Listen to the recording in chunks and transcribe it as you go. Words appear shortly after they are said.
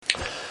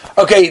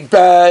Okay,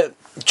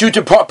 due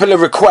to popular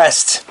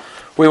request,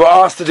 we were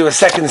asked to do a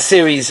second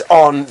series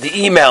on the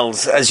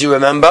emails, as you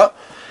remember.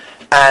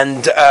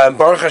 And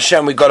Baruch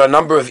Hashem, we got a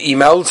number of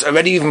emails,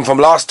 already even from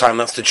last time,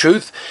 that's the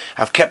truth.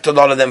 I've kept a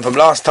lot of them from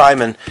last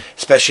time, and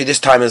especially this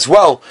time as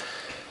well.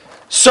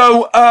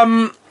 So,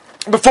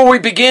 before we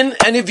begin,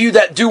 any of you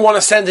that do want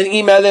to send an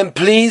email in,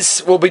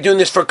 please, we'll be doing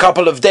this for a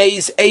couple of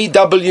days,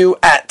 aw@etrog,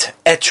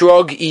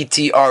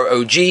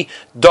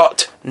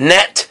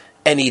 etrog.net,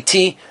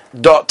 net.il,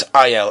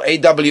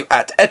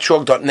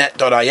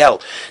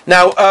 aw@etrog.net.il.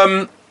 Now,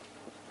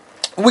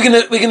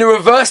 we're gonna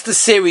reverse the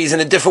series in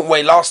a different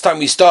way. Last time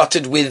we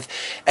started with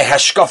a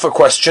hashkafa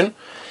question.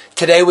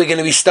 Today we're going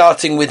to be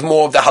starting with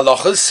more of the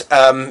halachas.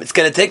 It's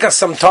going to take us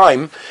some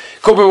time.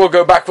 Kobe will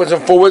go backwards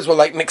and forwards. We'll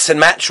mix and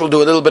match. We'll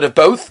do a little bit of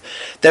both.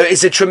 There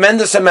is a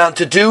tremendous amount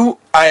to do.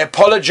 I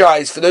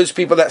apologize for those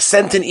people that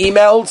sent in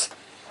emails,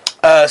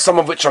 some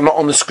of which are not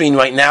on the screen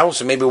right now,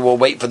 so maybe we'll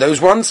wait for those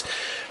ones.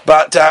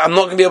 But I'm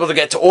not going to be able to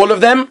get to all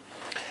of them.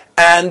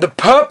 And the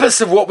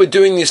purpose of what we're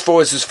doing this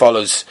for is as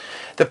follows.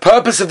 The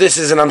purpose of this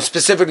is, and I'm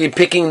specifically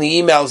picking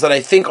the emails that I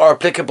think are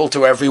applicable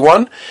to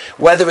everyone,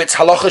 whether it's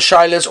halacha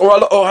shaylas or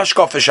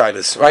hashkafa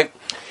shaylas, right?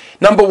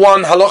 Number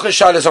one, halacha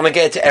shaylas on a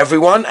get to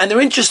everyone, and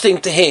they're interesting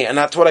to hear, and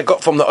that's what I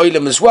got from the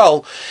Olam as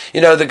well.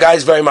 You know, the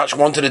guys very much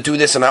wanted to do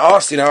this, and I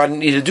asked, I didn't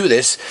need to do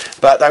this,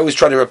 but I always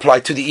try to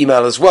reply to the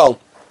email as well.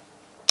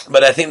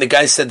 But I think the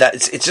guy said that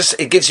it just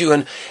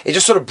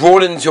sort of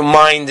broadens your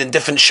mind in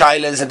different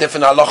shaylas and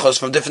different halachas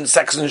from different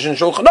sections in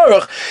Shulchan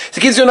Aruch. So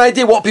it gives you an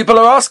idea what people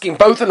are asking,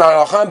 both in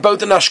halacha and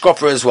both in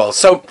hashkafa as well.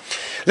 So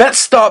let's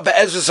start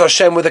Be'ezus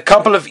Hashem with a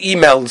couple of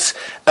emails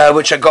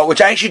which I got, which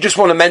I actually just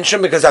want to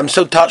mention because I'm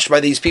so touched by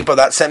these people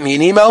that sent me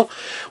an email.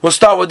 We'll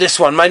start with this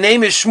one. My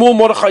name is Shmuel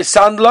Mordechai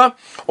Sandler,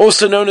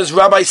 also known as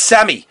Rabbi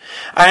Sammy.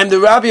 I am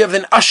the rabbi of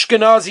an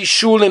Ashkenazi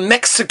shul in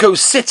Mexico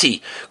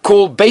City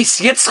called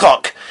Beis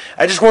Yitzchak.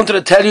 I just wanted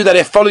to tell you that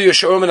I follow your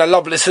shiurim and I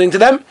love listening to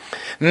them.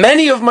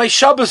 Many of my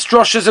Shabbos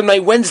droshes and my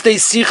Wednesday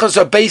sichos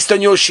are based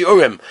on your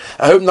shiurim.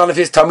 I hope none of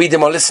his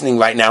talmidim are listening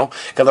right now,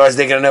 otherwise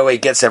they're going to know where he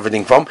gets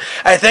everything from.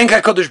 I thank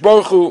HaKadosh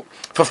Baruch Hu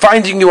for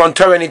finding you on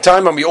Torah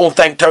Anytime, and we all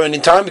thank Torah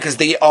Anytime because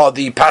they are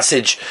the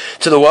passage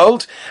to the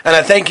world. And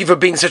I thank you for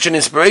being such an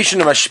inspiration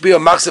to Mashpia,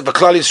 Machzor,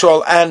 V'Klal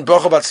Yisrael, and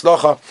Bracha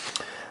Batzlacha.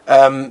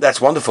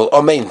 That's wonderful.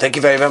 Amen. Thank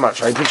you very, very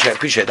much. I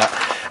appreciate that.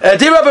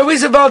 Dear Rabbi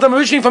Wieselwald, I'm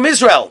originally from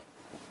Israel.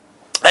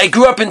 I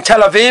grew up in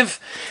Tel Aviv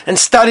and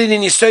studied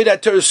in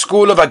Yesod Torah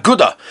School of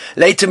Aguda.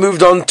 Later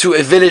moved on to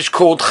a village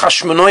called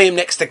Chashmonoim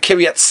next to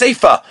Kiryat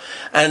Sefer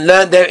and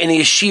learned there in a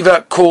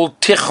yeshiva called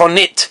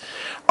Tichonit.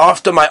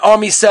 After my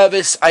army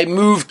service, I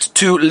moved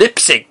to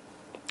Leipzig.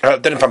 I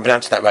don't know if I'm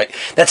pronouncing that right.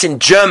 That's in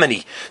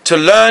Germany. To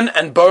learn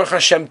and Baruch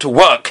Hashem to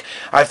work.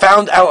 I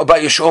found out about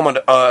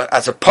Yeshua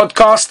as a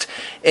podcast.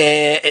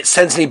 It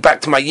sends me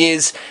back to my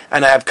years,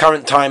 and I have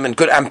current time and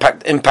good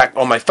impact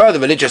on my further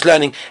religious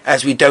learning,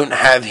 as we don't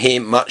have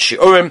here much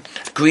shiurim.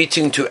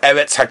 Greeting to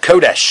Eretz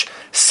HaKodesh.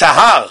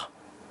 Sahar.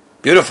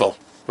 Beautiful.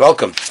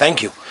 Welcome.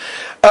 Thank you.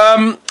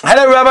 Hello,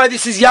 Rabbi.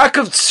 This is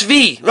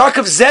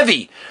Yaakov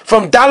Zevi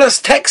from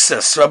Dallas,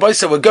 Texas. Rabbi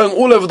said we're going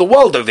all over the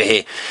world over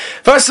here.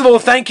 First of all,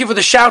 thank you for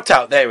the shout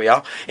out. There we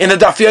are in the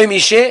Daf Yomi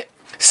share.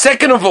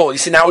 Second of all, you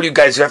see now all you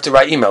guys who have to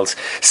write emails.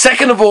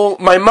 Second of all,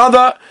 my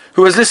mother,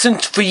 who has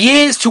listened for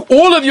years to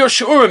all of your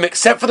shiurim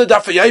except for the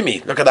Daf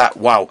Yomi. Look at that!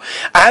 Wow.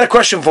 I had a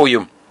question for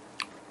you.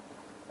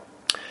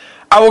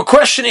 Our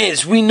question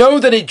is: we know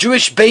that a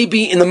Jewish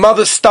baby in the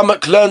mother's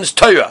stomach learns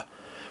Torah.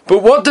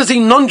 But what does a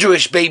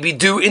non-Jewish baby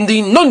do in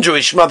the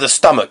non-Jewish mother's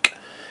stomach?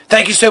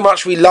 Thank you so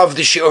much. We love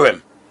the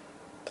shiurim.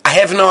 I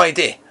have no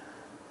idea.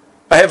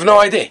 I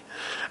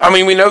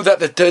mean, we know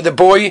that a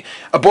boy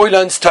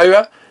learns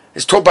Torah,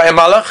 is taught by a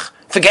malach,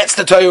 forgets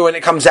the Torah when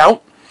it comes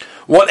out.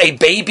 What a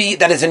baby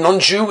that is a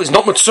non-Jew is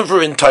not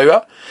mitzvah in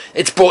Torah.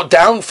 It's brought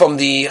down from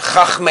the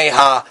Chachmei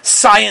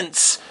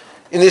HaScience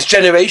in this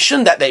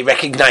generation, that they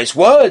recognize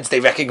words, they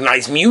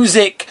recognize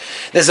music.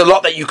 There's a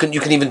lot that you can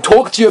even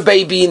talk to your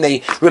baby, and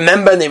they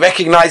remember and they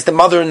recognize the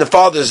mother and the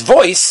father's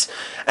voice,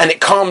 and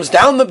it calms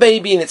down the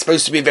baby, and it's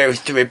supposed to be very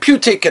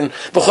therapeutic and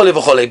v'chole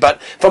v'chole.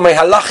 But from a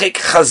halachic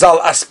chazal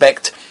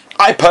aspect,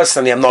 I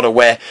personally am not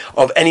aware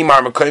of any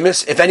Mar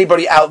Mekomis. If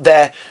anybody out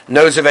there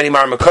knows of any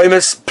Mar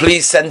Mekomis,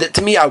 please send it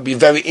to me. I would be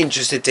very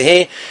interested to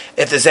hear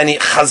if there's any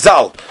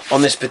chazal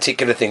on this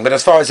particular thing. But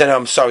as far as I know,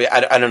 I'm sorry,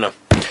 I don't know.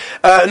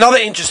 Another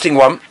interesting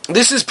one.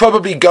 This is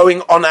probably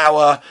going on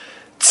our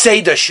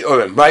Tzeder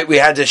Shiurim, right? We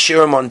had a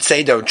Shiurim on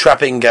Tzeder,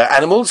 trapping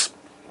animals.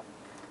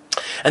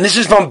 And this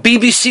is from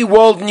BBC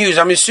World News.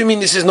 I'm assuming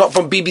this is not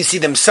from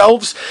BBC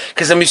themselves,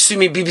 because I'm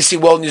assuming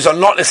BBC World News are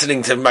not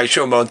listening to my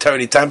show on Torah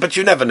Anytime, but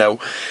you never know.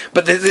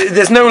 But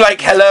there's no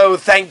hello,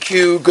 thank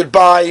you,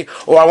 goodbye,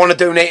 or I want to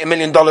donate $1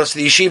 million to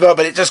the yeshiva,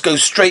 but it just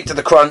goes straight to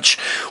the crunch.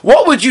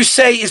 What would you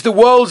say is the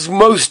world's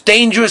most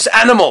dangerous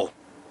animal?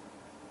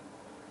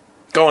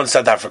 Go on,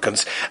 South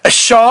Africans. A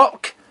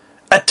shark?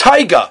 A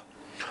tiger?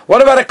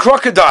 What about a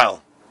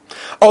crocodile?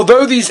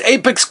 Although these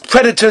apex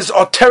predators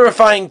are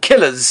terrifying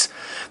killers,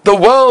 the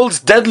world's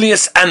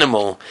deadliest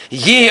animal,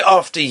 year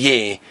after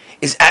year,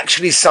 is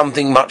actually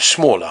something much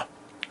smaller.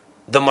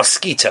 The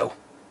mosquito.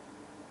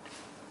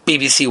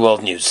 BBC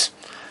World News.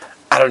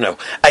 I don't know.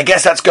 I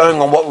guess that's going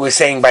on what we were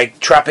saying by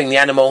trapping the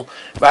animal.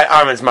 By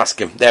Aaron's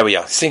muskim. There we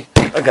are. See?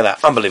 Look at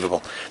that.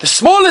 Unbelievable. The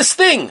smallest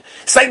thing.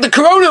 It's like the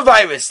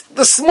coronavirus.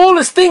 The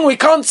smallest thing. We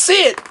can't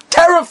see it.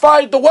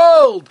 Terrified the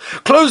world.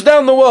 Closed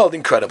down the world.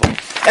 Incredible.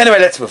 Anyway,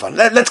 let's move on.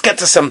 Let's get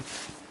to some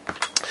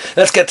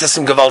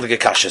gewaldige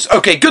kashas.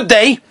 Okay, good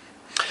day.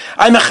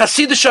 I'm a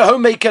Hasidic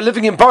homemaker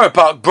living in Borough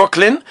Park,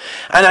 Brooklyn,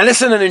 and I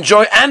listen and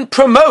enjoy and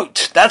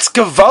promote. That's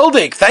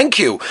gewaldig. Thank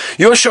you.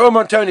 Your show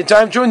on Tony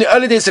Time. During the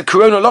early days of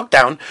Corona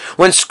lockdown,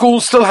 when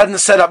schools still hadn't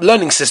set up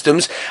learning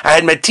systems, I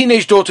had my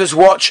teenage daughters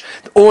watch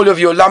all of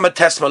your Lama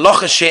Test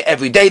Malacha shit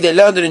every day. They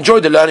learned and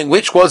enjoyed the learning,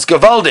 which was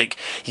gewaldig.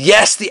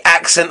 Yes, the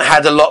accent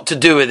had a lot to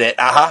do with it.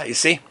 Aha, you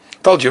see?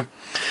 Told you.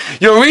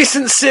 Your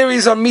recent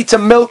series on meat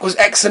and milk was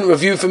excellent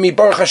review for me.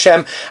 Baruch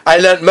Hashem, I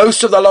learnt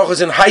most of the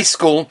halachos in high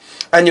school,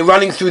 and your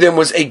running through them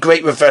was a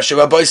great refresher.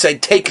 Rabbi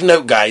said, take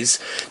note, guys.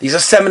 These are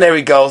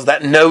seminary girls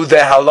that know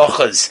their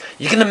halachas.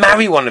 You're going to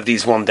marry one of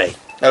these one day.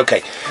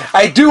 Okay.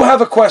 I do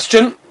have a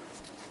question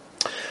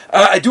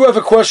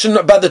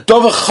about the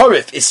Dover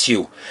Chorif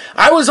issue.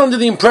 I was under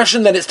the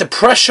impression that it's the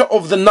pressure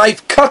of the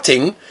knife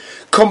cutting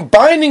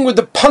combining with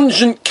the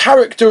pungent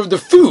character of the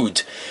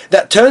food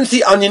that turns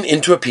the onion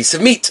into a piece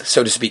of meat,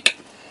 so to speak.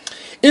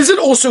 Is it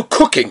also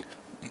cooking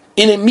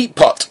in a meat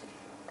pot?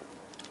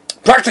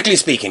 Practically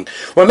speaking,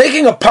 when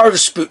making a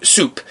parav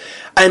soup,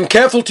 I am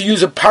careful to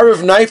use a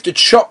parav knife to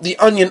chop the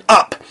onion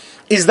up.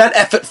 Is that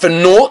effort for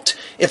naught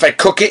if I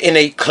cook it in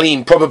a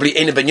clean, probably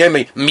in a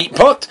benyome meat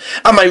pot?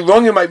 Am I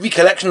wrong in my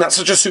recollection that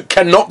such a soup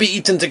cannot be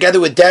eaten together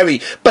with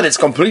dairy, but it's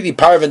completely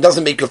parav and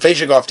doesn't make you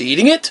fleishig after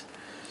eating it?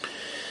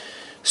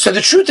 So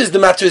the truth is, the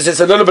matter is, there's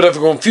a little bit of a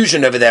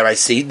confusion over there, I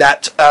see,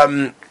 that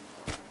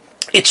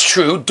it's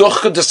true,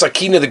 Dochka de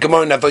Sakina, the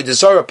Gemara in Avodah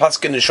Zarah,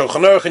 Paskin and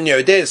Shulchan Aruch and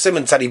Yeridei,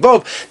 Simon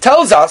Tzadibov,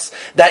 tells us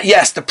that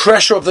yes, the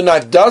pressure of the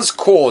knife does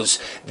cause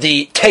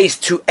the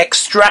taste to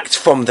extract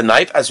from the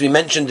knife, as we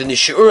mentioned in the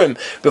Shiurim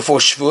before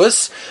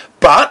Shavuos,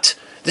 but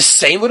the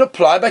same would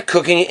apply by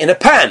cooking it in a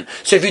pan.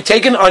 So if you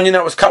take an onion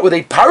that was cut with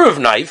a parav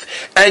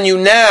knife, and you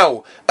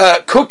now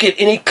cook it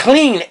in a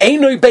clean,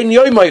 Einoi Ben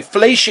Yoimoi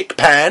fleishik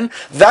pan,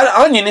 that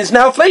onion is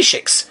now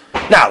fleishiks.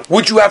 Now,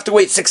 would you have to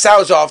wait 6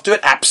 hours after it?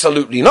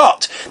 Absolutely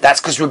not. That's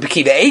because Rabbi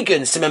Kiva Eger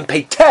in Siman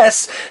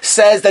Peites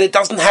says that it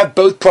doesn't have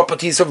both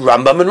properties of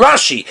Rambam and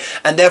Rashi,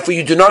 and therefore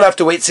you do not have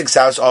to wait 6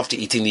 hours after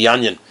eating the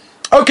onion.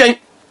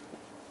 Okay.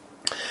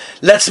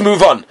 Let's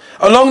move on.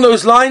 Along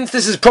those lines,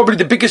 this is probably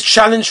the biggest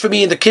challenge for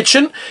me in the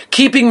kitchen,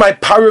 keeping my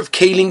parav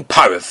kaling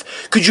parav.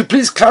 Could you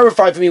please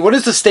clarify for me, what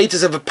is the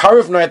status of a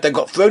parav knife that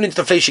got thrown into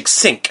the fleishik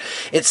sink?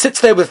 It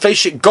sits there with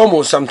fleishik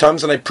gomor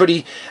sometimes, and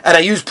I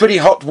use pretty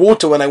hot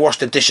water when I wash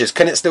the dishes.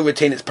 Can it still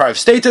retain its parav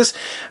status?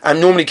 I'm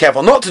normally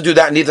careful not to do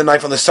that and leave the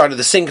knife on the side of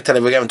the sink until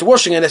I get into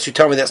washing, unless you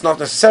tell me that's not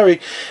necessary,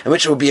 and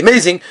which would be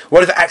amazing.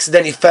 What if it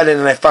accidentally fell in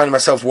and I find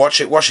myself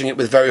washing it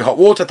with very hot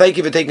water? Thank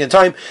you for taking the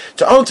time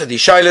to answer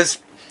these shilas.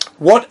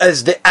 What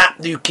is the app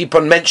that you keep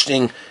on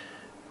mentioning?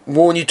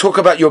 Well, when you talk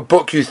about your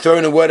book, you throw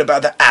in a word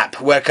about the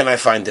app. Where can I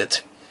find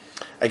it?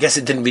 I guess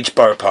it didn't reach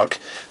Borough Park.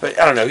 But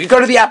I don't know. You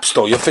go to the App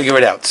Store, you'll figure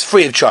it out. It's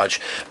free of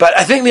charge. But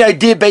I think the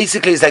idea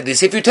basically is like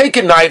this. If you take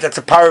a knife that's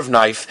a parav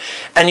knife,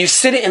 and you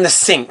sit it in the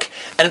sink,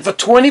 and for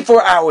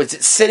 24 hours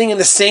it's sitting in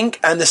the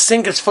sink, and the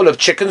sink is full of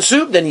chicken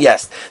soup, then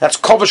yes, that's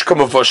kovish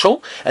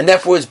kumavushal, and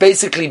therefore it's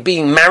basically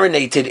being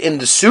marinated in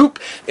the soup,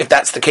 if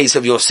that's the case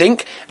of your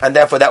sink, and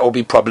therefore that will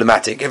be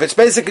problematic. If it's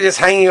basically just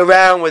hanging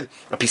around with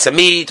a piece of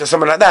meat or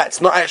something like that, it's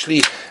not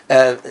actually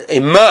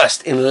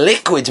immersed in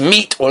liquid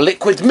meat or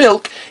liquid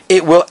milk,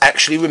 it will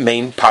actually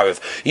remain parav.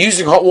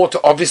 Using hot water,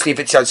 obviously, if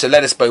it's a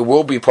lettuce bowl,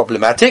 will be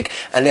problematic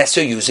unless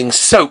you're using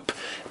soap,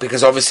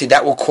 because obviously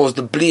that will cause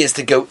the blias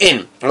to go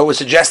in. I always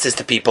suggest this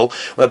to people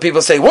when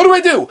people say,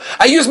 "What do?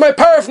 I use my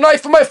parav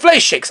knife for my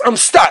fleishiks. I'm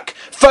stuck."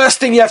 First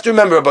thing you have to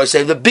remember about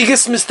the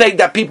biggest mistake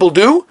that people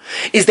do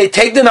is they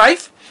take the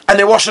knife and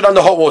they wash it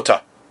under hot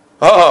water.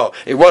 Oh,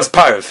 it was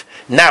parav.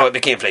 Now it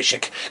became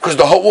fleishik because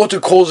the hot water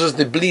causes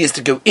the blias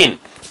to go in.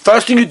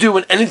 First thing you do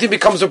when anything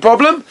becomes a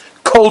problem,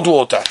 cold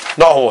water,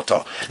 not hot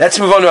water. Let's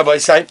move on, Rabbi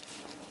Say.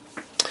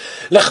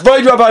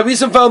 Lechvoid Rabbi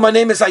Wiesenfeld, my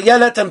name is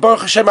Ayelet, and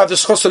Baruch Hashem, I have the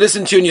schos to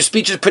listen to you in your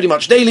speeches pretty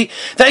much daily.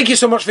 Thank you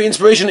so much for your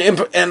inspiration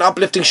and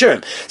uplifting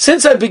shirim.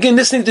 Since I began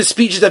listening to the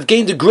speeches, I've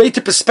gained a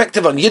greater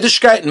perspective on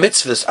Yiddishkeit and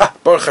mitzvahs.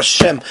 Baruch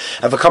Hashem,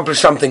 I've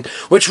accomplished something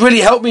which really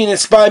helped me and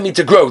inspired me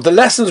to grow. The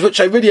lessons which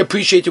I really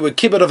appreciated were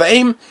kibbut of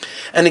aim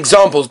and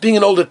examples. Being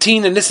an older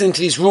teen and listening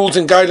to these rules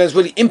and guidelines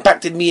really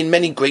impacted me in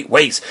many great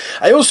ways.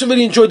 I also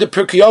really enjoyed the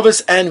Pirkei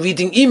Avos and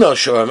reading email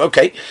shirim.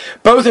 Okay,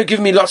 both have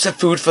given me lots of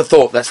food for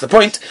thought. That's the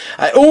point.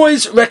 I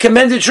always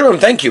recommended Shurim,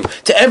 thank you,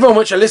 to everyone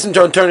which I listened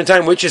to on Torah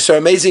Time, which is so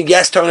amazing.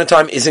 Yes, Torah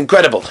Time is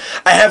incredible.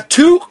 I have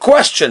 2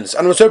 questions,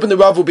 and I was hoping the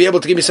Rav will be able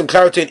to give me some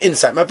clarity and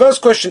insight. My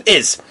first question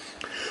is,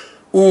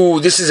 Ooh,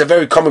 this is a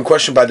very common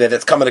question by there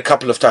that's come in a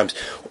couple of times.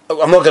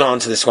 I'm not going to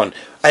answer this one.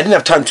 I didn't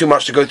have time too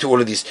much to go through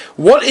all of these.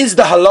 What is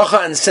the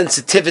halacha and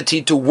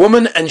sensitivity to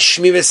woman and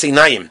shmiras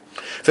einayim?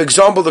 For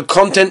example, the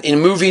content in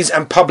movies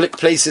and public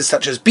places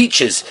such as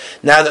beaches,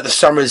 now that the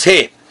summer is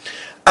here.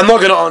 I'm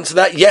not going to answer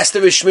that. Yes,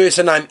 there is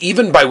shmiras einayim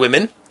even by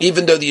women,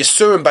 even though the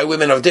Yisurim by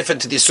women are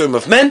different to the Yisurim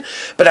of men,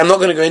 but I'm not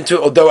going to go into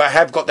it, although I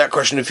have got that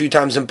question a few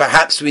times, and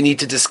perhaps we need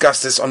to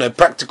discuss this on a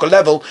practical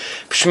level,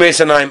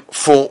 shmiras einayim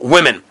for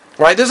women.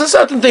 Right, there's a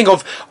certain thing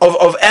of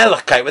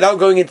ehrlichkeit, without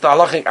going into the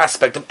halachic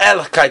aspect of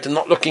ehrlichkeit and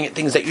not looking at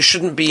things that you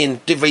shouldn't be in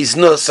divrei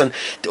znus and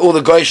all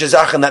the goyish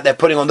zachen that they're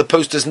putting on the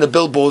posters and the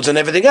billboards and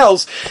everything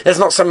else. That's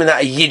not something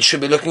that a yid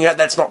should be looking at.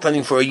 That's not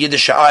something for a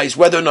yiddish eyes.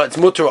 Whether or not it's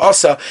mutter or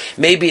asa,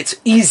 maybe it's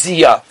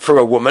easier for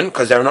a woman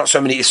because there are not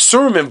so many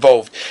isurim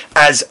involved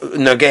as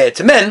nogea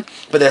to men,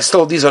 but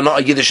these are not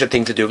a yiddish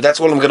thing to do. That's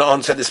all I'm going to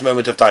answer at this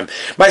moment of time.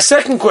 My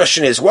second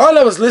question is, while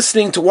I was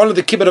listening to one of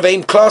the Kibbutz of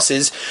Aim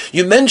classes,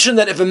 you mentioned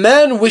that if a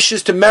man wishes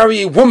to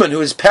marry a woman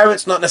who his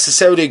parents not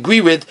necessarily agree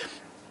with,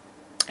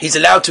 he's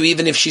allowed to,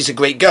 even if she's a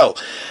great girl.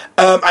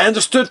 I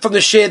understood from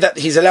the share that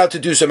he's allowed to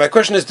do so. My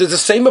question is, does the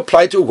same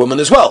apply to a woman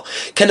as well?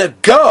 Can a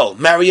girl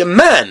marry a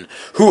man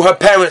who her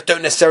parents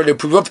don't necessarily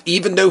approve of,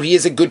 even though he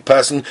is a good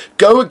person,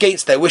 go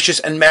against their wishes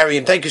and marry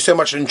him? Thank you so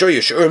much and enjoy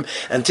your shurim,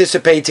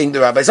 anticipating the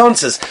rabbi's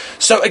answers.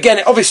 So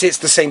again, obviously it's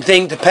the same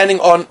thing, depending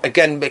on,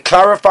 again,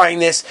 clarifying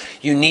this,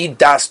 you need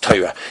das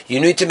Torah. You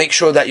need to make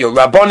sure that your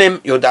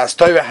rabbonim, your das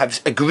Torah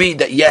have agreed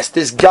that yes,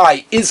 this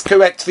guy is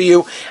correct for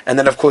you, and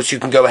then of course you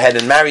can go ahead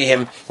and marry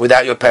him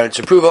without your parents'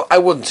 approval. I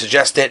wouldn't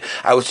suggest it.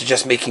 I would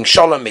suggest making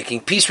shalom, making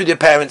peace with your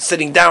parents,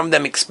 sitting down with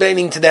them,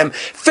 explaining to them,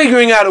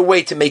 figuring out a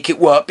way to make it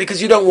work,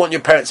 because you don't want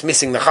your parents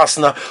missing the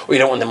chasna, or you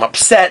don't want them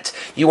upset.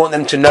 You want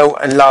them to know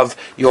and love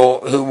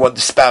the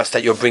spouse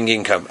that you're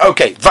bringing home.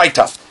 Okay,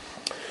 weiter.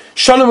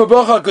 Shalom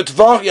Abracha, good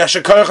vach,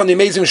 Yashakarach on the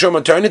amazing show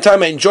Maternity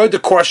Time. I enjoyed the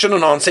question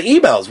and answer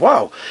emails.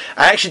 Wow.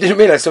 I actually didn't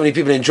realize so many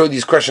people enjoy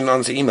these question and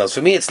answer emails.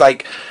 For me, it's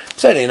like,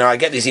 certainly, I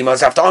get these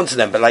emails, I have to answer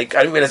them, but I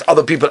didn't realize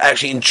other people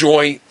actually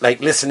enjoy,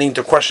 listening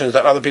to questions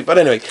that other people, but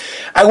anyway.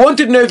 I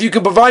wanted to know if you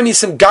could provide me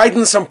some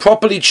guidance on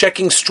properly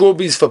checking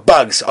strawberries for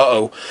bugs.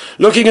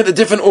 Looking at the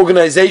different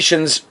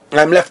organizations,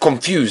 I'm left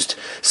confused.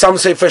 Some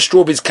say fresh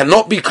strawberries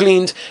cannot be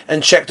cleaned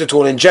and checked at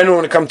all. In general,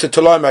 when it comes to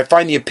tolaim, I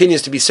find the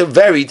opinions to be so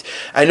varied.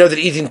 I know that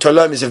eating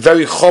tolaim is a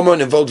very chomer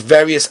and involves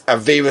various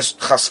averos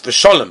chas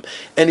v'sholem.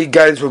 Any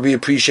guidance will be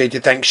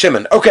appreciated. Thanks,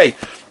 Shimon. Okay.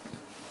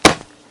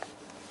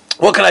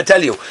 What can I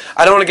tell you?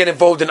 I don't want to get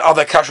involved in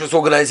other kashrus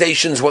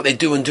organizations, what they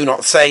do and do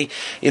not say.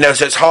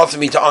 So it's hard for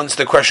me to answer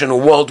the question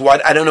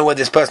worldwide. I don't know where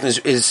this person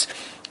is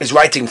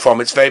writing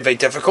from. It's very, very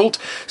difficult.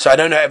 So I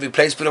don't know every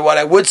place, but what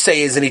I would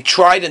say is that a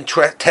tried and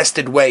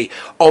tested way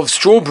of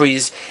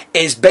strawberries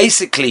is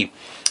basically,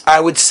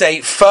 I would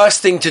say, first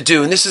thing to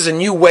do, and this is a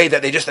new way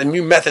that a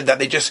new method that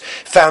they just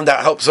found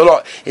out helps a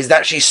lot, is to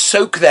actually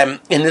soak them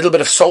in a little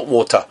bit of salt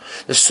water.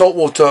 The salt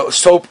water,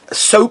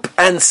 soap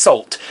and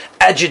salt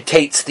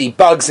agitates the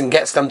bugs and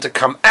gets them to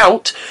come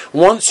out.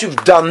 Once you've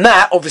done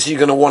that, obviously you're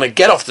going to want to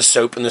get off the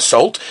soap and the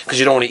salt, because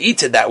you don't want to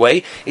eat it that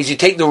way, is you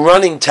take the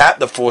running tap,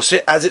 the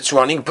faucet, as it's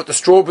running, put the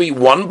strawberry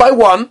one by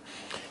one,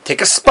 take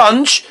a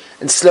sponge,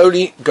 and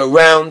slowly go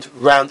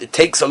round. It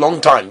takes a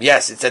long time.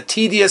 Yes, it's a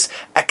tedious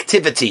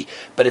activity,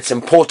 but it's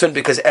important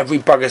because every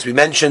bug, as we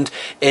mentioned,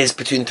 is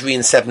between 3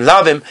 and 7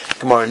 lavim,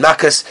 Gemara and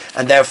Nakas,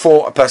 and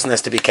therefore a person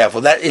has to be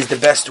careful. That is the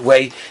best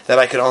way that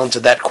I can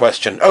answer that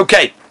question.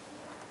 Okay.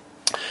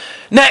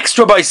 Next,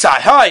 Rabbi Sai.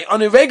 Hi,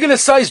 on a regular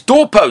sized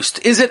doorpost,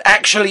 is it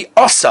actually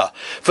osa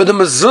for the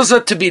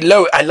mezuzah to be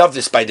low? I love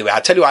this, by the way. I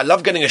tell you, I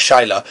love getting a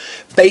shaila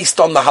based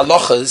on the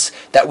halachas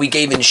that we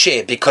gave in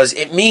shir, because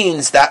it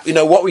means that,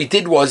 what we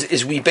did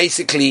is we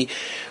basically,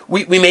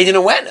 we made an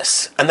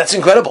awareness, and that's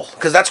incredible,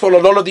 because that's what a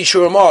lot of these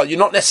shurim are. You're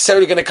not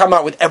necessarily going to come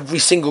out with every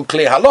single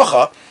clear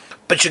halacha,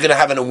 but you're going to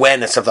have an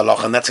awareness of the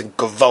halacha, and that's a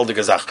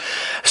gewaldige zach.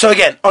 So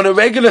again, on a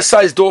regular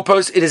sized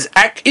doorpost, is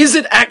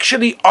it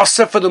actually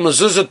asa for the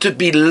mezuzah to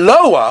be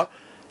lower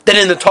than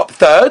in the top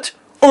third,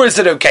 or is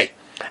it okay?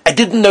 I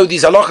didn't know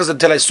these halachas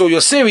until I saw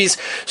your series,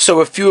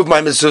 so a few of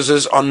my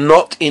mezuzahs are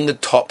not in the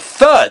top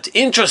third.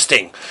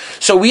 Interesting.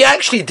 So we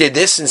actually did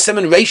this in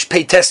Simon Reish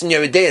Peites and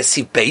Yeridei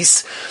Sif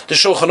Beis. The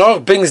Shulchan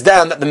Aruch brings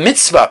down that the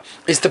mitzvah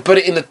is to put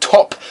it in the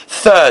top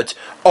third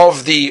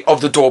of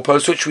the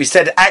doorpost, which we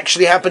said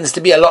actually happens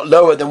to be a lot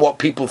lower than what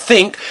people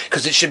think,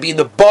 because it should be in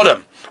the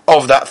bottom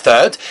of that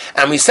third.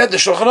 And we said the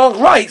Shulchan Aruch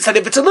writes that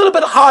if it's a little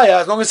bit higher,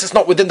 as long as it's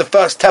not within the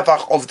first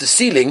tefach of the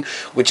ceiling,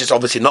 which is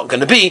obviously not going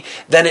to be,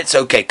 then it's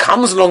okay.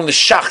 Comes along the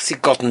Shach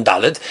Sikot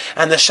Daled,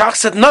 and the Shach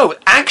said no,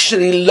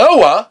 actually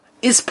lower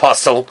is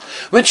possible,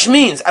 which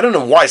means, I don't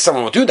know why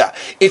someone would do that.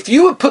 If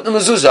you would put the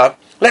mezuzah,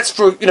 let's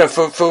for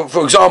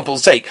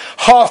example's sake,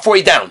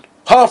 halfway down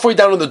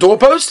on the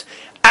doorpost,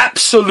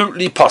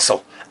 absolutely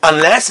possible.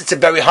 Unless it's a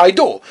very high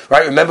door,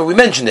 right? Remember we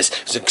mentioned this.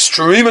 It's an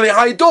extremely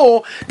high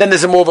door, then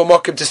there's a more of a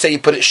mock-up to say you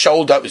put it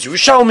shoulder up as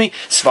Yerushalmi,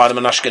 Sfarim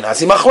and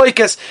Ashkenazi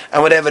Machlokes,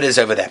 and whatever it is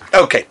over there.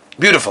 Okay,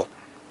 beautiful.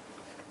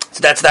 So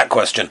that's that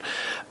question.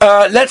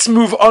 Let's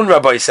move on,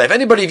 Rabbi Yisai. If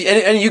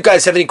any of you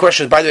guys have any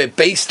questions, by the way,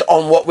 based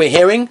on what we're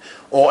hearing,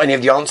 or any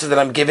of the answers that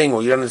I'm giving,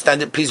 or you don't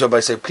understand it, please, Rabbi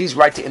Yisai, please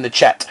write it in the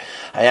chat.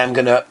 I'm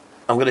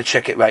gonna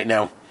check it right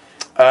now.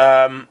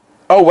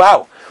 Oh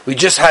wow, we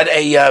just had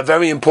a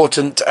very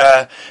important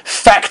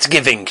fact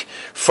giving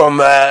from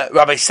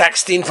Rabbi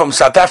Sackstein from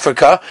South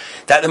Africa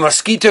that the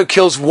mosquito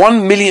kills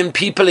 1 million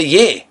people a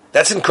year.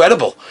 That's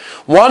incredible.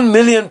 1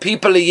 million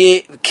people a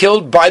year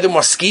killed by the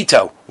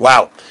mosquito.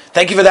 Wow.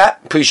 Thank you for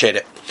that. Appreciate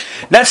it.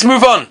 Let's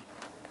move on.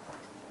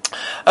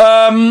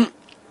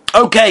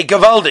 Okay,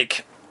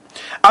 Gavaldik.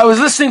 I was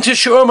listening to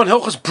Shurim on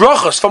Hilchos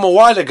Brachos from a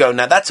while ago.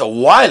 Now, that's a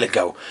while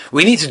ago.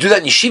 We need to do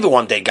that in Yeshiva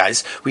one day,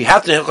 guys. We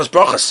have to do Hilchos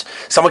Brachos.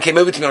 Someone came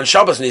over to me on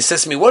Shabbos and he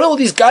says to me, what are all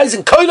these guys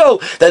in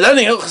Koilel? They're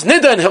learning Hilchos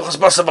Nida and Hilchos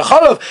Basar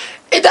V'cholov.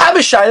 In the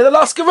Abishai, the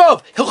last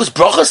Garov. Hilchos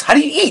Brachos? How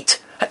do you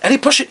eat? How do you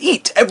push it?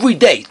 Eat every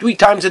day, 3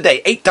 times a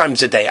day, 8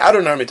 times a day. I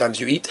don't know how many times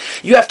you eat.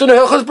 You have to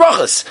know Hilchos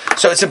Brachos.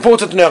 So it's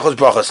important to know Hilchos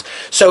Brachos.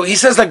 So he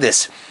says like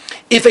this.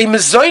 If a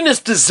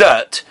Mazonos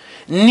dessert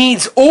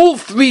needs all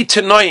 3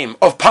 Tanoim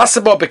of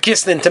Pasaba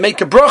Bekisnin to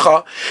make a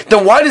bracha,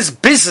 then why does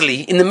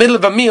Bizli in the middle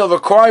of a meal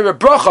require a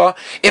bracha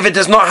if it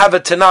does not have a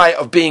Tanai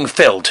of being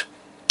filled?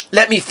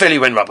 Let me fill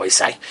you in, Rabbi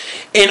Yisai.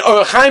 In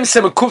Orach Chaim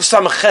Semekuf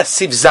Samachet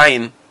Siv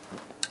Zayin,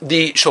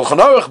 the Shulchan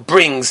Aruch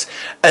brings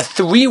a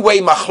 3-way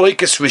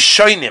machloikes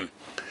rishonim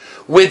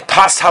with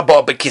Pas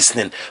Haba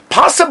Bekisnin.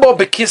 Pas Haba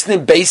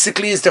Bekisnin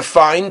basically is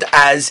defined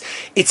as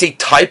it's a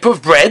type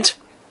of bread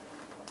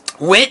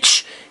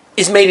which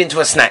is made into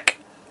a snack.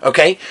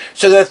 Okay?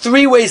 So there are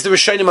 3 ways the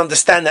rishonim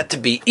understand that to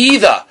be.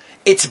 Either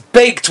it's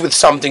baked with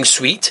something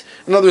sweet,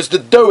 in other words, the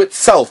dough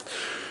itself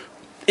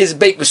is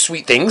baked with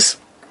sweet things,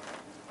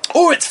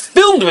 or it's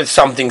filled with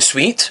something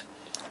sweet,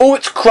 or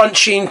it's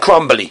crunchy and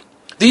crumbly.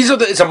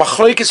 It's a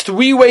machlokes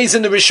 3 ways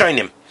in the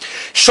Rishonim.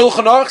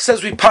 Shulchan Aruch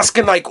says we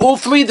paskin like all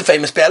 3. The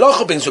famous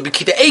Be'alocha brings Rabbi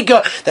Kita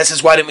Eiger. That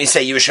says, why don't we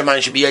say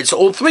Yerushalayim should be Yed to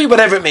all 3,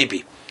 whatever it may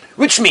be.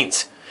 Which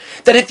means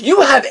that if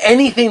you have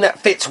anything that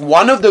fits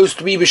one of those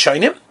 3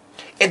 Rishonim,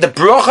 the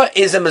bracha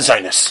is a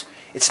Mazonos.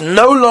 It's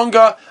no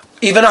longer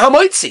even a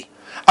Hamoitzi.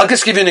 I'll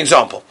just give you an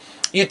example.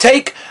 You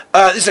take,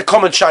 this is a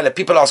common shayla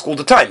people ask all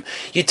the time.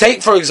 You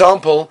take, for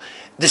example,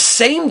 the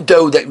same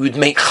dough that you would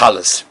make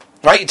challahs.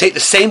 Right? You take the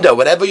same dough,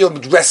 whatever your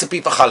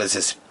recipe for challahs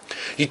is.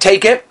 You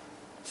take it,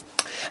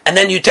 and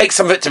then you take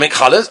some of it to make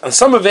challahs, and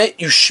some of it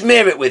you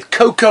smear it with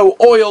cocoa,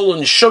 oil,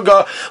 and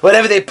sugar,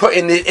 whatever they put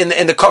in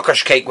the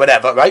kokosh cake,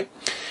 whatever, right?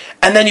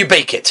 And then you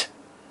bake it.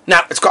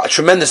 Now, it's got a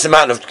tremendous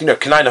amount of,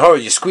 kanai nahora,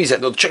 you squeeze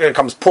it, the chicken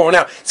comes pouring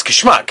out, it's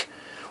kishmak.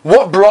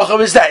 What bracha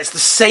is that? It's the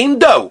same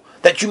dough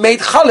that you made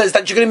challahs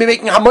that you're going to be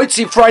making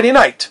hamotzi Friday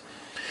night.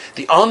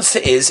 The answer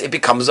is it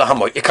becomes a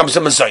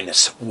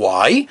mazonos.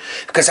 Why?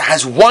 Because it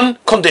has one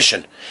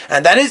condition,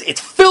 and that is it's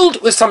filled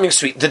with something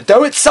sweet. The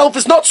dough itself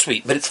is not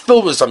sweet, but it's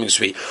filled with something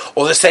sweet.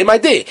 Or the same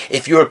idea.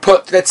 If you were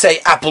put, let's say,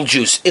 apple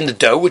juice in the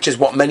dough, which is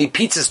what many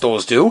pizza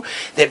stores do,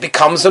 it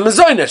becomes a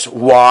mazonos.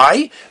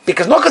 Why?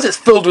 Because not because it's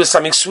filled with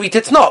something sweet,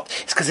 it's not.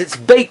 It's because it's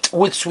baked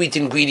with sweet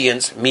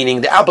ingredients, meaning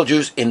the apple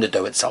juice in the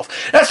dough itself.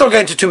 Let's not go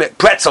into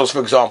pretzels,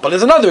 for example.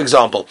 There's another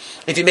example.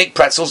 If you make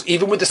pretzels,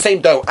 even with the same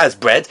dough as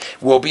bread,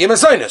 will be a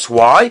mazonos.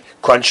 Why?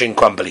 Crunchy and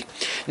crumbly.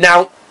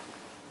 Now,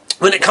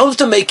 when it comes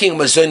to making a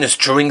mazonos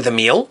during the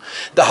meal,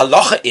 the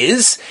halacha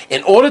is,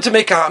 in order to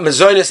make a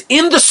mazonos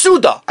in the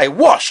Suda, I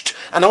washed,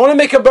 and I want to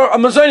make a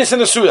mazonos in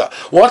the Suda.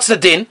 What's the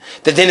din?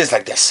 The din is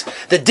like this.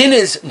 The din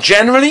is,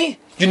 generally,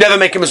 you never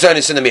make a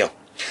mazonos in the meal.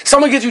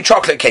 Someone gives you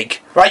chocolate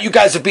cake, right? You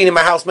guys have been in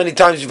my house many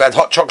times. You've had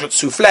hot chocolate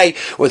souffle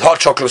with hot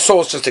chocolate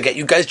sauce just to get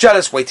you guys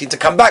jealous, waiting to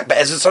come back. But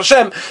Ezra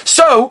Hashem,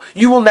 so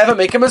you will never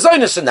make a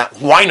mazonos in that.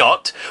 Why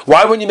not?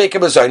 Why wouldn't you make a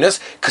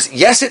mazonos? Because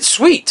yes, it's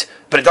sweet,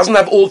 but it doesn't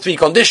have all 3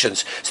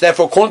 conditions. So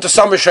therefore, according to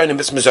some Rishonim,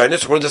 it's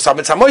mazonos. According to some,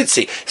 it's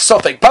hamoitzi.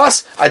 Sofek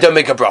pas, I don't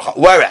make a bracha.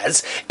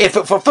 Whereas, if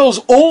it fulfills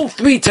all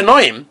 3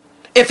 tanoim,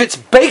 if it's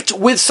baked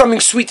with something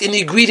sweet in the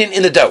ingredient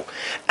in the dough,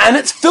 and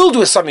it's filled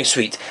with something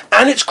sweet,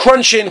 and it's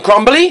crunchy and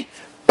crumbly,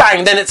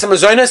 bang, then it's a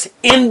mazonos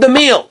in the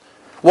meal.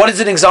 What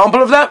is an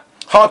example of that?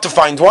 Hard to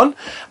find one.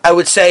 I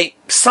would say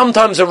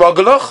sometimes a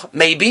rogaloch,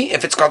 maybe,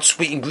 if it's got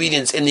sweet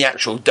ingredients in the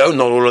actual dough.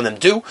 Not all of them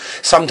do.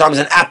 Sometimes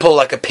an apple,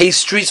 like a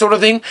pastry sort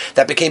of thing,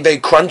 that became very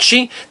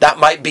crunchy. That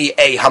might be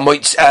a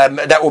hamoitz,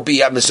 that will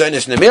be a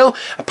mazonos in the meal.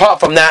 Apart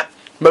from that,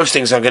 most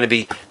things are going to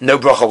be no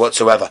bracha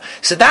whatsoever.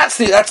 So that's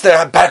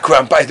the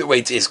background, by the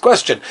way, to his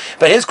question.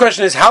 But his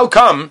question is, how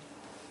come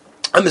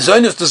a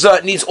mazonos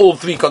dessert needs all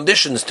 3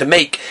 conditions to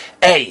make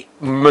a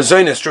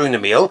mazonos during the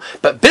meal,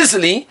 but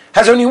bizli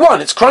has only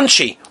one, it's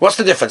crunchy. What's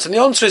the difference? And the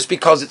answer is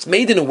because it's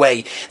made in a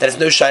way that it's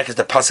no shaykh as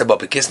the pasabah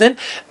bekisnin.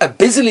 A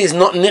bizli is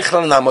not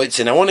nichlan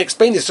namoitzin. I want to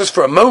explain this just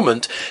for a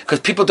moment, because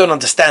people don't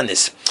understand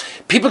this.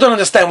 People don't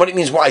understand what it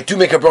means, what I do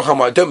make a bracha and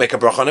what I don't make a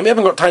bracha. And we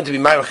haven't got time to be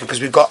married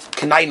because we've got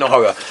Kanai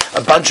Nahora,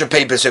 a bunch of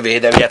papers over here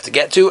that we have to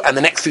get to, and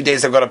the next few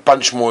days I've got a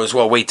bunch more as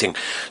well waiting.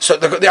 So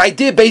the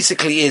idea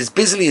basically is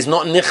bizli is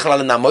not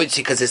nichlan namoitzin,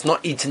 because it's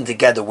not eaten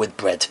together with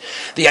bread.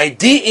 The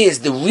idea is,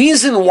 the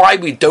reason why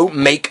we don't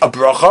make a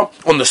bracha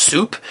on the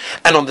soup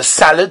and on the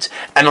salad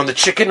and on the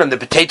chicken and the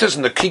potatoes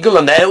and the kigel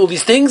and all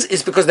these things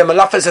is because the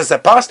malafas as a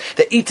pas,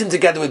 they're eaten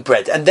together with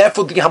bread. And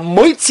therefore the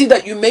hamoitzi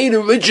that you made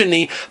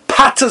originally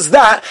patters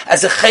that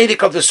as a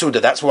chedik of the Suda.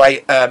 That's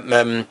why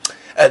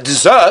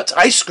dessert,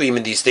 ice cream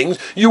and these things,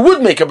 you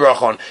would make a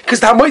bracha on, because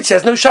the hamoitzi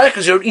has no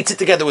shaykhs, you don't eat it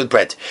together with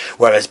bread.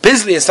 Whereas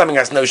bizli is something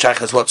that has no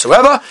shaykhs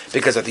whatsoever,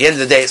 because at the end of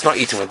the day it's not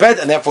eaten with bread,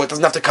 and therefore it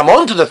doesn't have to come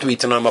on to the three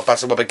tanoim of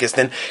Pasuk Baba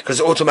Kisnin, because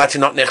it's automatically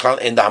not nechlal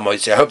in the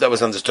hamoitzi. I hope that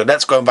was understood.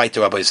 Let's go and invite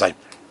to Rabbi Yisai.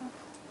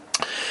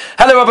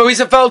 Hello, Rabbi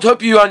Wiesenfeld.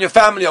 Hope you and your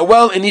family are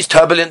well in these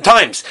turbulent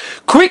times.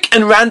 Quick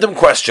and random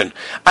question.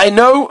 I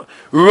know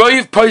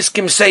Roiv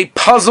Poskim say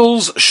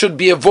puzzles should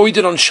be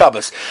avoided on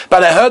Shabbos,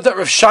 but I heard that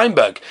Rav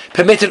Scheinberg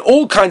permitted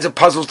all kinds of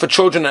puzzles for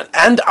children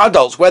and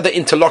adults, whether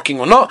interlocking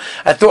or not.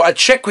 I thought I'd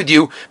check with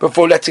you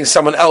before letting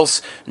someone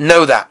else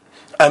know that.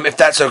 If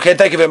that's okay.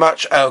 Thank you very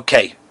much.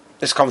 Okay.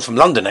 This comes from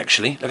London,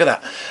 actually. Look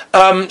at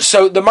that.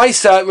 So the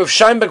Maisa, Rav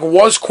Scheinberg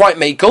was quite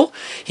makel.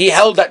 He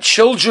held that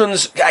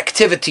children's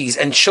activities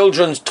and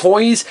children's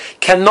toys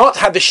cannot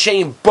have a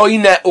shame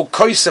boine or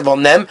kosev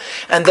on them,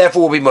 and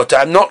therefore will be mutter.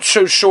 I'm not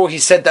so sure he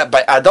said that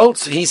by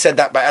adults. He said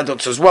that by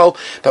adults as well.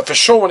 But for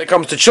sure, when it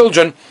comes to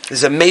children,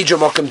 there's a major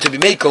mokum to be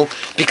makel,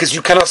 because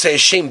you cannot say a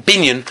shame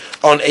binyan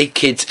on a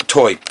kid's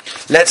toy.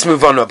 Let's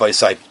move on, Rabbi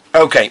Yisai.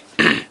 Okay.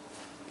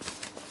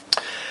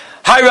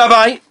 Hi,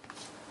 Rabbi.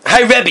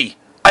 Hi, Rebbe.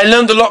 I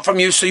learned a lot from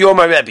you, so you're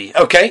my Rebbe.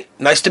 Okay,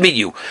 nice to meet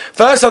you.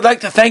 First, I'd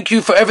like to thank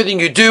you for everything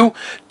you do.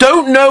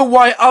 Don't know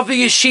why other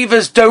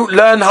yeshivas don't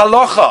learn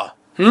halacha.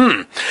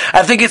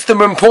 I think it's the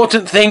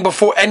important thing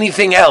before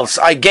anything else.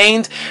 I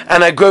gained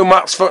and I grow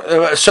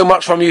so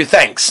much from you.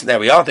 Thanks. There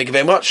we are. Thank you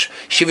very much.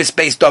 Shivas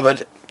based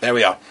David. There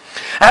we are.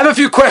 I have a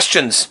few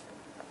questions.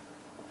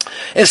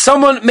 If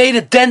someone made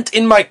a dent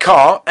in my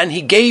car and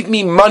he gave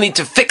me money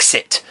to fix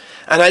it,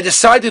 and I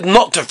decided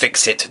not to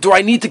fix it, do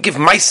I need to give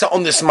Maisa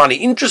on this money?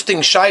 Interesting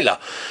shaila.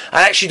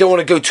 I actually don't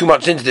want to go too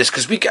much into this,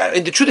 because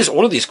the truth is,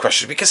 all of these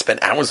questions, we can spend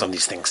hours on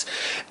these things.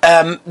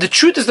 The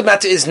truth of the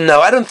matter is,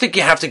 no, I don't think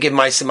you have to give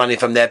Maisa money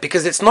from there,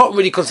 because it's not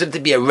really considered to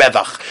be a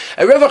revach.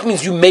 A revach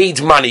means you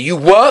made money. You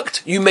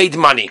worked, you made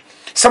money.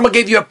 Someone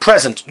gave you a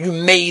present, you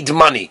made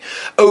money.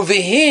 Over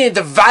here,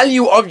 the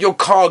value of your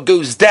car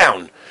goes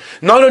down.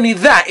 Not only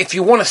that, if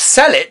you want to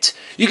sell it,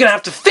 you're going to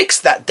have to fix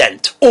that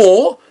dent,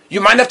 or you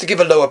might have to give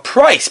a lower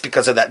price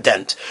because of that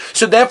dent.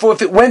 So therefore,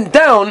 if it went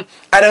down,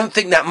 I don't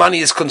think that money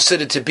is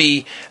considered to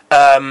be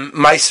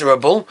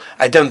miserable.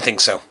 I don't think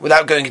so.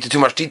 Without going into too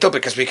much detail,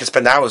 because we could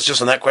spend hours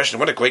just on that question.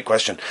 What a great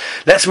question.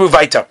 Let's move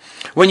weiter.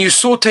 When you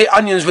saute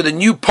onions with a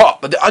new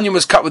pot, but the onion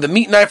was cut with a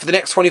meat knife for the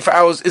next 24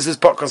 hours, is this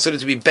pot considered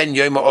to be ben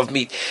yoma of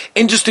meat?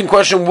 Interesting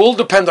question. Will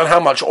depend on how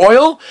much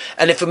oil,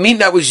 and if a meat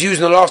knife was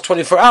used in the last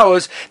 24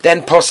 hours,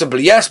 then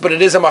possibly yes, but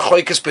it is a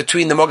machoikas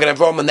between the Mogen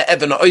Avram and the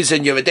Eben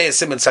Oizen Yeridei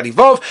Simon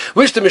Salivov,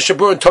 which the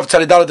Mishabur and Tov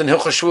Tzalidalad and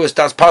Hilchos Shavuos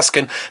does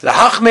paskin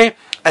lahachme,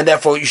 and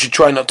therefore you should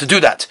try not to do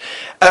that.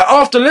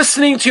 After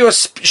listening to your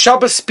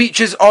Shabbos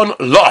speeches on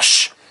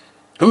Losh,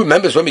 who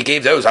remembers when we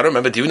gave those? I don't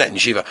remember doing that in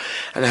Yeshiva.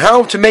 And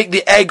how to make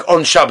the egg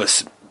on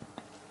Shabbos.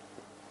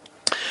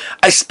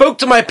 I spoke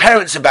to my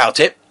parents about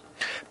it,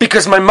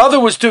 because my mother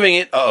was doing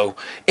it,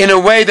 in a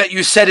way that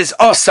you said is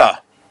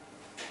osa.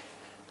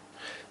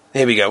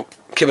 Here we go.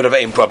 Kibbut of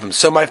aim problem.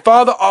 So my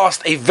father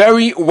asked a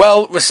very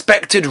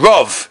well-respected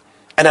Rav,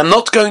 and I'm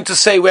not going to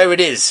say where it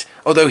is,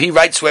 although he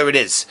writes where it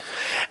is.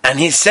 And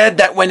he said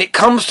that when it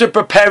comes to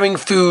preparing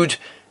food,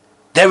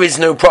 there is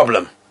no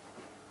problem.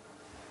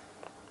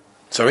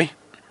 Sorry?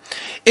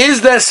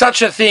 Is there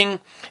such a thing?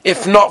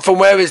 If not, from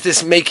where is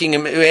he making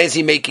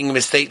a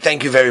mistake?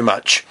 Thank you very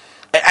much.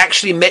 I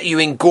actually met you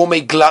in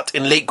Gourmet Glut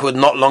in Lakewood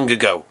not long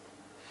ago.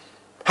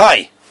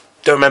 Hi.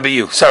 Don't remember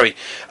you. Sorry.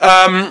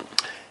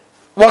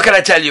 What can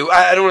I tell you?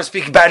 I don't want to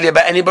speak badly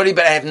about anybody,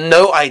 but I have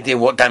no idea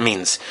what that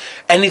means.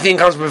 Anything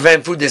comes to prepare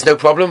food, there's no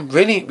problem?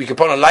 Really? We can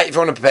put on a light if you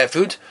want to prepare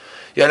food?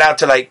 You're allowed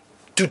to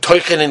do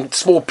toichen in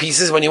small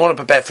pieces when you want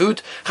to prepare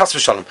food? Chas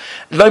v'shalom.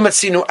 Lo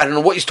matzinu, I don't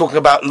know what he's talking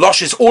about.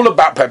 Losh is all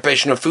about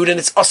preparation of food, and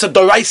it's also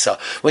doraisa.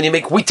 When you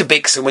make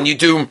Weetabix, and when you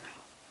do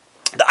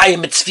the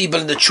ayam mitzvibel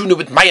and the tuna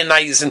with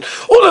mayonnaise and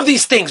all of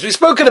these things. We've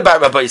spoken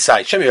about Rabbi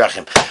Yisai. Shem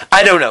Yerachim.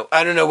 I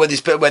don't know where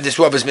this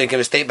Rav is making a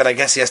mistake, but I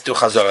guess he has to do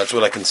chazor. That's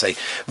all I can say.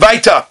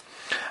 Weiter.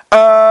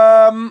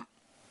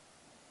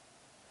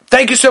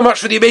 Thank you so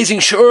much for the amazing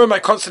shiurim. I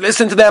constantly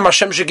listen to them.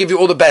 Hashem should give you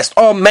all the best.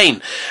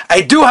 Amen.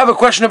 I do have a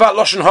question about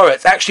Lashon Hara.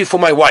 It's actually for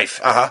my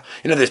wife.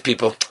 You know, there's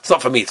people. It's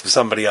not for me. It's for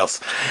somebody else.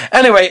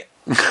 Anyway,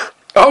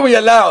 are we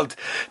allowed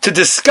to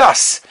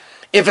discuss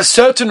if a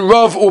certain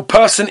Rav or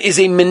person is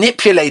a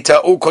manipulator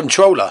or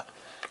controller?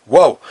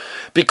 Whoa.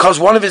 Because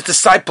one of his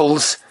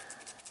disciples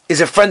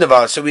is a friend of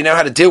ours, so we know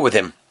how to deal with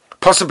him.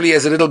 Possibly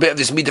as a little bit of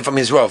this midah from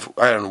his Rav.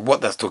 I don't know what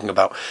that's talking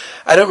about.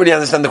 I don't really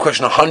understand the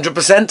question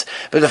 100%,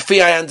 but the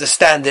fee I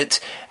understand it,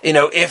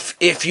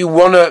 if you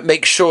want to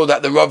make sure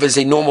that the Rav is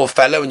a normal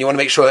fellow and you want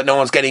to make sure that no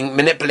one's getting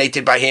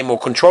manipulated by him or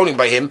controlling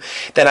by him,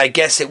 then I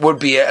guess it would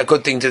be a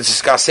good thing to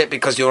discuss it,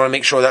 because you want to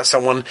make sure that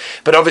someone,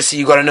 but obviously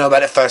you got to know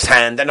about it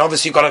firsthand, and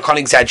obviously you can't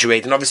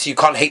exaggerate, and obviously you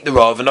can't hate the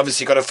Rav, and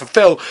obviously you got to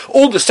fulfill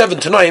all the 7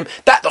 Tanoim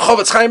that the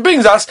Chofetz Chaim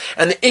brings us,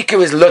 and the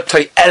Ikar is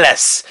Lutoi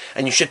Eles,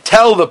 and you should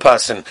tell the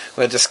person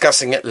we're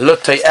discussing it,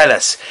 Lutoi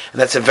Eles,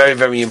 and that's a very,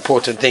 very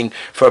important thing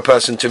for a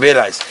person to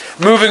realize.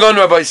 Moving on,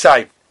 Rabbi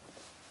Sai.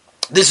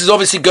 This is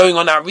obviously going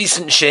on our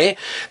recent share.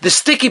 The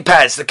sticky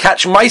pads that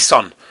catch mice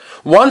on.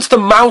 Once the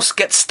mouse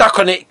gets stuck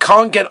on it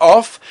can't get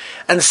off,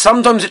 and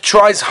sometimes it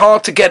tries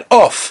hard to get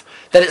off.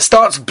 Then it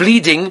starts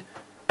bleeding,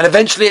 and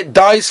eventually it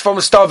dies from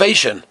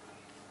starvation.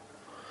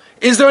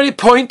 Is there any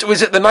point, or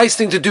is it the nice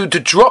thing to do to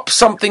drop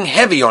something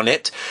heavy on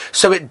it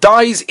so it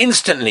dies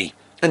instantly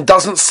and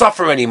doesn't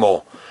suffer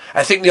anymore?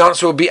 I think the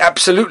answer will be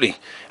absolutely.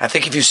 I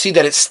think if you see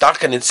that it's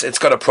stuck and it's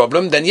got a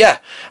problem, then yeah,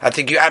 I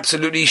think you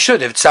absolutely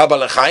should. If it's Tzar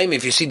B'Lechaim,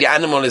 if you see the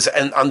animal is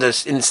under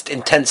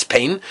intense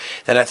pain,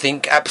 then I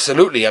think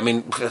absolutely. I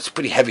mean, that's a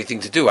pretty heavy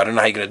thing to do. I don't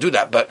know how you're going to do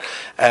that, but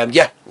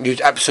yeah, you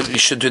absolutely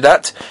should do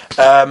that.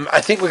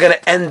 I think we're going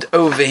to end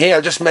over here.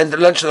 I just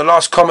mentioned the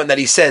last comment that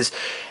he says,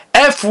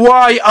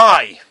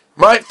 FYI,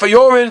 right, for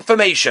your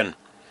information.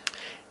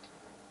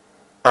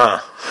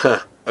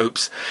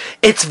 Oops.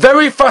 It's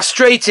very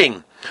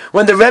frustrating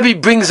when the Rebbe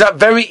brings up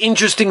very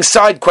interesting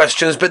side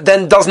questions but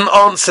then doesn't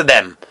answer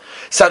them.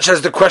 Such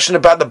as the question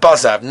about the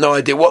buzzer. I have no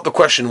idea what the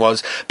question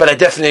was, but I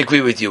definitely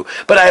agree with you.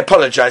 But I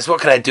apologize.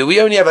 What can I do?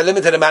 We only have a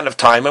limited amount of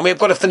time, and we've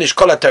got to finish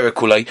Kol HaTorah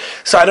Kulei,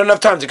 so I don't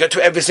have time to go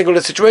to every single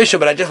situation,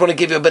 but I just want to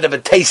give you a bit of a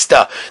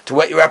taster to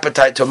whet your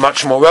appetite to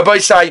much more. Rabbi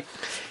Say,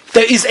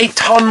 there is a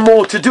ton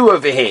more to do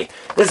over here.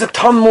 There's a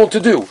ton more to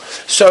do.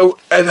 So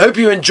I hope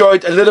you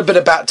enjoyed a little bit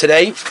about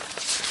today.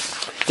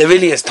 There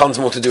really is tons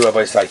more to do,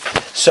 Rabbi Say.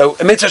 So,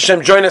 Emet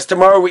Hashem, join us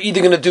tomorrow. We're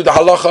either going to do the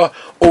halacha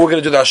or we're going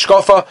to do the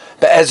hashkafa.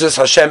 Be'ezus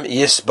Hashem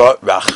Yisbarach.